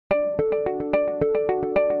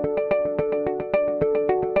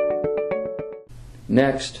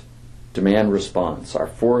Next, demand response, our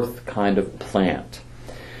fourth kind of plant.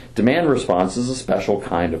 Demand response is a special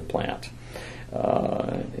kind of plant.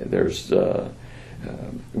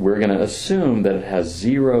 We're going to assume that it has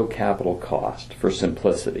zero capital cost for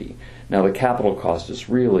simplicity. Now, the capital cost is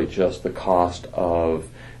really just the cost of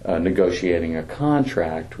negotiating a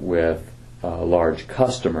contract with a large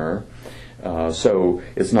customer. So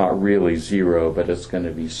it's not really zero, but it's going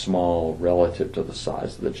to be small relative to the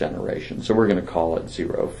size of the generation. So we're going to call it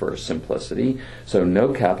zero for simplicity. So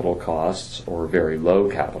no capital costs or very low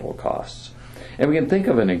capital costs. And we can think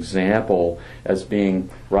of an example as being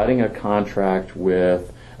writing a contract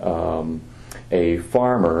with a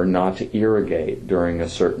farmer not to irrigate during a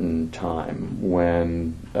certain time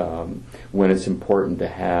when it's important to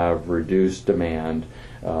have reduced demand.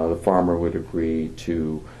 The farmer would agree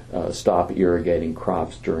to stop irrigating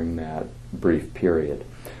crops during that brief period.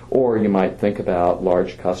 Or you might think about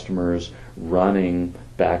large customers running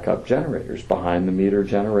backup generators, behind the meter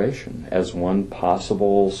generation, as one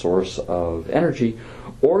possible source of energy.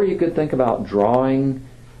 Or you could think about drawing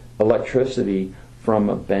electricity from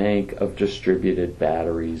a bank of distributed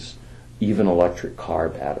batteries, even electric car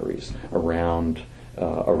batteries, around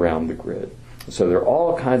the grid. So there are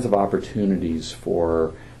all kinds of opportunities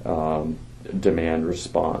for demand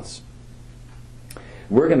response.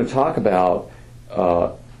 We're going to talk about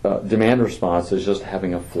demand response as just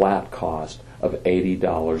having a flat cost of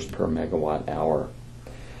 $80 per megawatt hour.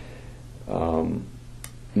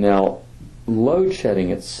 Now, load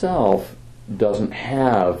shedding itself doesn't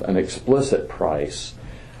have an explicit price,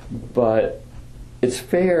 but it's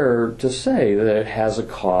fair to say that it has a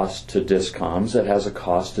cost to DISCOMs. It has a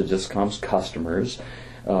cost to DISCOMs' customers.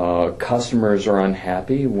 Customers are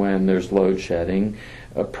unhappy when there's load shedding.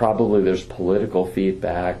 Probably there's political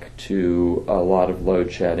feedback to a lot of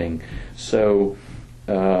load shedding. So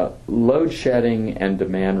load shedding and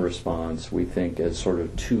demand response, we think, as sort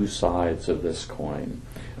of two sides of this coin.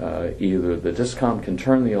 Either the DISCOM can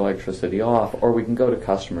turn the electricity off, or we can go to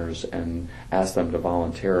customers and ask them to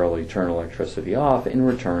voluntarily turn electricity off in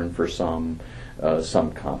return for some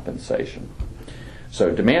compensation. So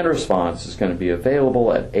demand response is going to be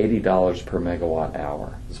available at $80 per megawatt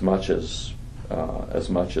hour, as much as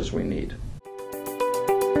we need.